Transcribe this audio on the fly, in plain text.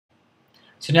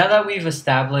So now that we've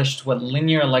established what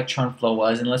linear electron flow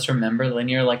was, and let's remember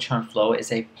linear electron flow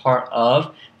is a part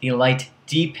of the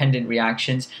light-dependent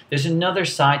reactions, there's another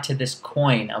side to this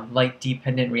coin of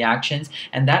light-dependent reactions,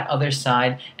 and that other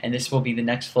side, and this will be the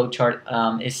next flow chart,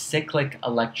 is cyclic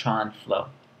electron flow.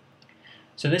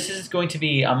 So this is going to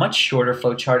be a much shorter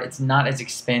flow chart. It's not as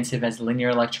expansive as linear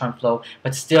electron flow,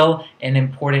 but still an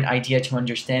important idea to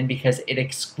understand because it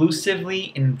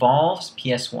exclusively involves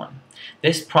PS1.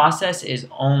 This process is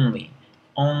only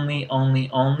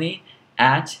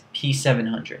at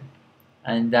P700.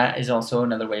 And that is also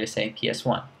another way to say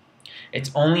PS1.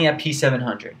 It's only at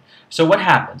P700. So what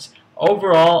happens?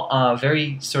 Overall,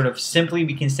 very sort of simply,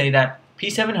 we can say that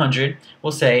P700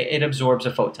 will say it absorbs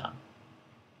a photon.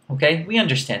 Okay, we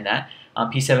understand that.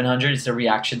 P700 is the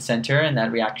reaction center, and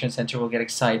that reaction center will get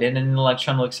excited, and an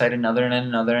electron will excite another, and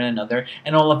another, and another,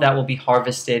 and all of that will be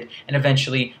harvested, and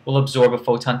eventually will absorb a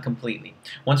photon completely.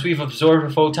 Once we've absorbed a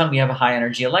photon, we have a high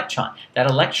energy electron. That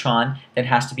electron then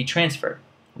has to be transferred.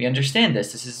 We understand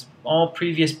this. This is all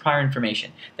prior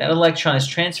information. That electron is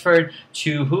transferred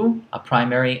to who? A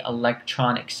primary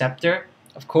electron acceptor,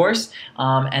 of course,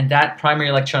 and that primary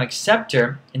electron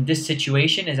acceptor in this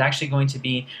situation is actually going to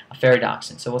be a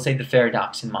ferredoxin. So we'll say the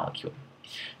ferredoxin molecule.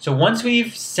 So once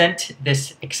we've sent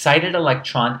this excited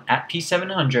electron at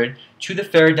P700 to the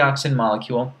ferredoxin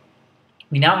molecule,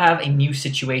 we now have a new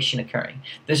situation occurring.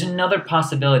 There's another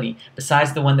possibility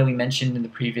besides the one that we mentioned in the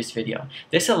previous video.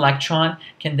 This electron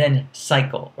can then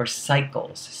cycle, or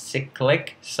cycles,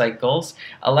 cyclic cycles.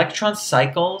 Electron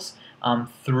cycles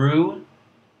through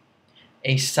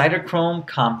a cytochrome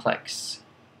complex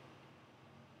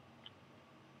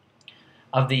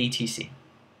of the ETC.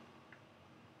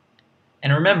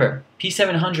 And remember,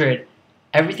 P700,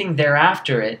 everything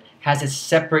thereafter it has a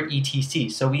separate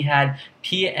ETC. So we had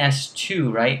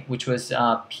PS2, right, which was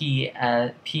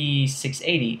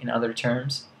P680 in other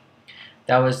terms.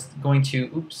 That was going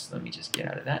to, oops, let me just get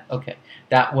out of that. Okay,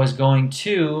 that was going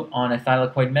to, on a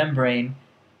thylakoid membrane,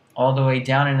 all the way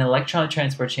down an electron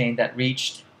transport chain that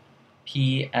reached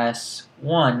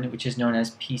PS1, which is known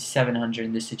as P700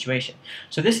 in this situation.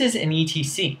 So this is an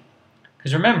ETC,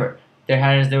 because remember,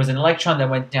 there was an electron that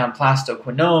went down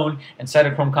plastoquinone and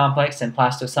cytochrome complex and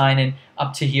plastocyanin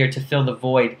up to here to fill the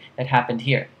void that happened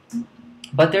here.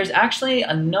 But there's actually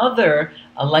another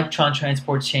electron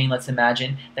transport chain, let's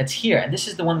imagine, that's here, and this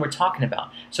is the one we're talking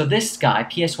about. So this guy,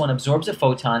 PS1, absorbs a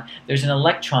photon. There's an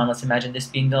electron, let's imagine this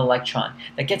being the electron,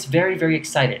 that gets very, very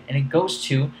excited, and it goes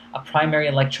to a primary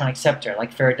electron acceptor,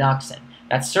 like ferredoxin.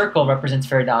 That circle represents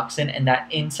ferredoxin, and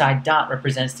that inside dot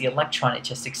represents the electron it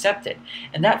just accepted.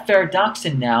 And that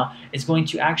ferredoxin now is going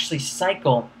to actually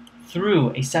cycle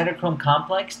through a cytochrome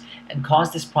complex and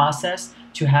cause this process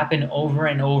to happen over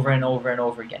and over and over and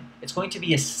over again. It's going to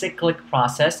be a cyclic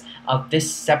process of this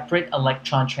separate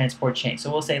electron transport chain. So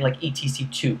we'll say like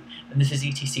ETC2, and this is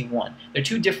ETC1. They're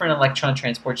two different electron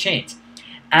transport chains.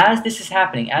 As this is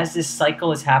happening, as this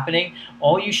cycle is happening,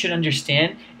 all you should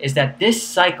understand is that this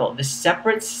cycle, this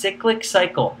separate cyclic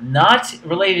cycle, not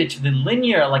related to the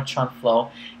linear electron flow,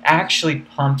 actually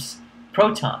pumps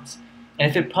protons. And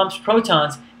if it pumps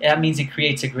protons, that means it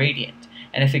creates a gradient.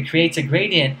 And if it creates a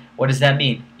gradient, what does that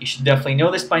mean? You should definitely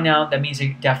know this by now. That means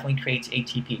it definitely creates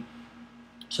ATP.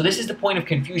 So this is the point of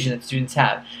confusion that students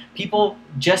have. People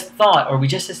just thought, or we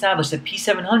just established that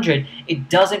P700, it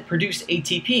doesn't produce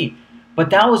ATP. But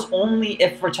that was only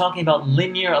if we're talking about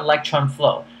linear electron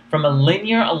flow. From a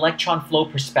linear electron flow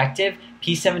perspective,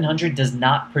 P700 does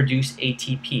not produce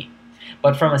ATP.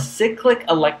 But from a cyclic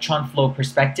electron flow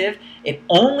perspective, it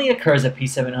only occurs at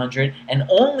P700, and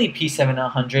only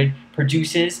P700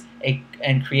 produces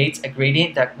and creates a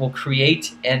gradient that will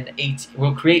create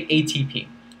ATP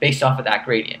based off of that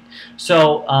gradient.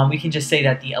 So we can just say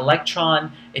that the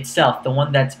electron itself, the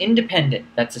one that's independent,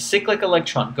 that's a cyclic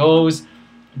electron, goes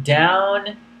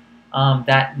down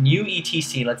that new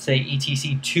ETC, let's say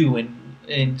ETC2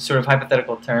 in sort of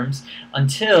hypothetical terms,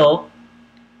 until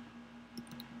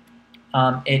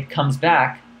it comes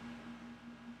back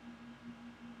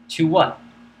to what?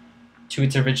 To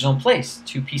its original place,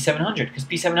 to P700, because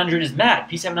P700 is mad.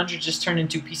 P700 just turned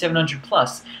into P700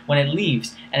 plus when it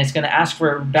leaves, and it's going to ask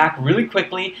for it back really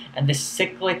quickly, and the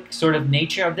cyclic sort of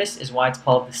nature of this is why it's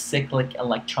called the cyclic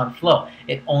electron flow.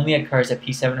 It only occurs at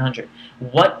P700.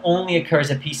 What only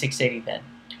occurs at P680 then?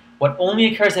 What only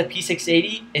occurs at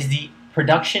P680 is the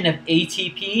production of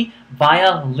ATP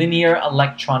via linear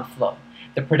electron flow.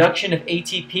 The production of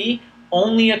ATP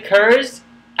only occurs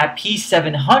at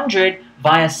P700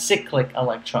 via cyclic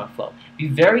electron flow. Be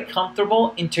very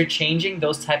comfortable interchanging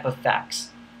those type of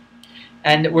facts.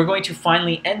 And we're going to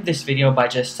finally end this video by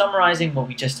just summarizing what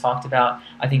we just talked about.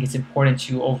 I think it's important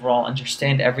to overall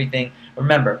understand everything.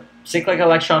 Remember, cyclic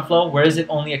electron flow, where does it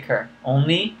only occur?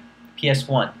 Only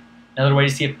PS1. Another way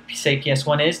to say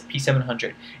PS1 is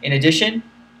P700. In addition,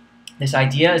 this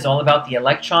idea is all about the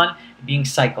electron being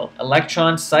cycled.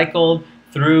 Electrons cycled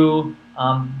through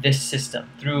this system,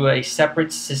 through a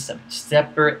separate system,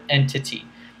 separate entity.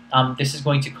 This is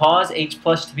going to cause H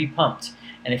plus to be pumped.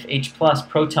 And if H plus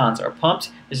protons are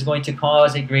pumped, this is going to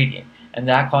cause a gradient. And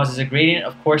that causes a gradient.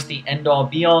 Of course, the end-all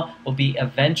be-all will be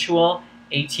eventual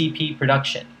ATP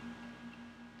production.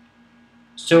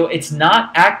 So it's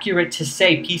not accurate to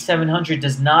say P700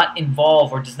 does not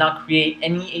involve or does not create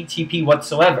any ATP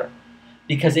whatsoever,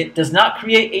 because it does not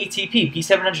create ATP.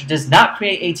 P700 does not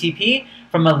create ATP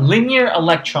from a linear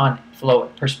electron flow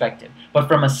perspective. But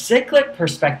from a cyclic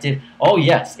perspective, oh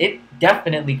yes, it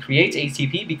definitely creates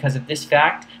ATP because of this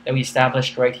fact that we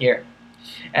established right here.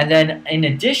 And then in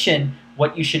addition,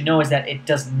 what you should know is that it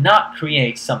does not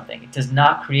create something. It does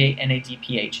not create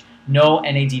NADPH. No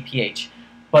NADPH.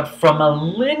 But from a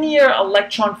linear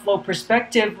electron flow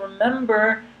perspective,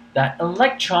 remember that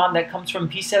electron that comes from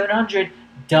P700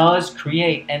 does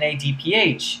create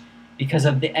NADPH because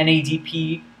of the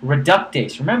NADP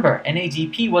reductase. Remember,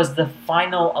 NADP was the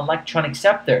final electron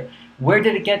acceptor. Where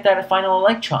did it get that final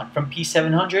electron? From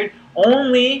P700,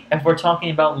 only if we're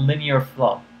talking about linear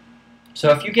flow.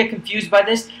 So if you get confused by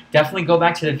this, definitely go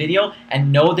back to the video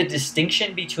and know the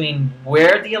distinction between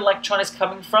where the electron is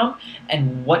coming from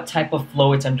and what type of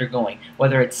flow it's undergoing,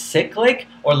 whether it's cyclic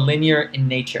or linear in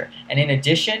nature. And in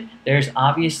addition, there's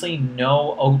obviously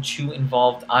no O2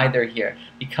 involved either here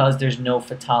because there's no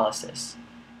photolysis.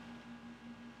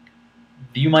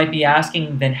 You might be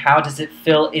asking, then how does it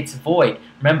fill its void?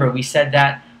 Remember, we said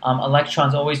that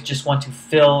electrons always just want to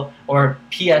fill, or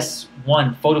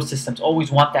PS1 photosystems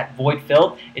always want that void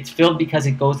filled. It's filled because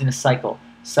it goes in a cycle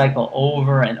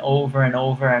over and over and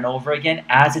over and over again.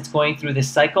 As it's going through this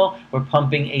cycle, we're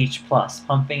pumping H+,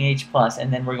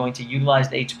 and then we're going to utilize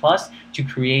the H+ to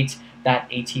create that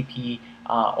ATP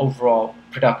overall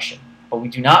production. But we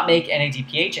do not make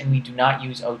NADPH and we do not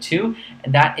use O2,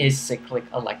 and that is cyclic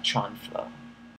electron flow.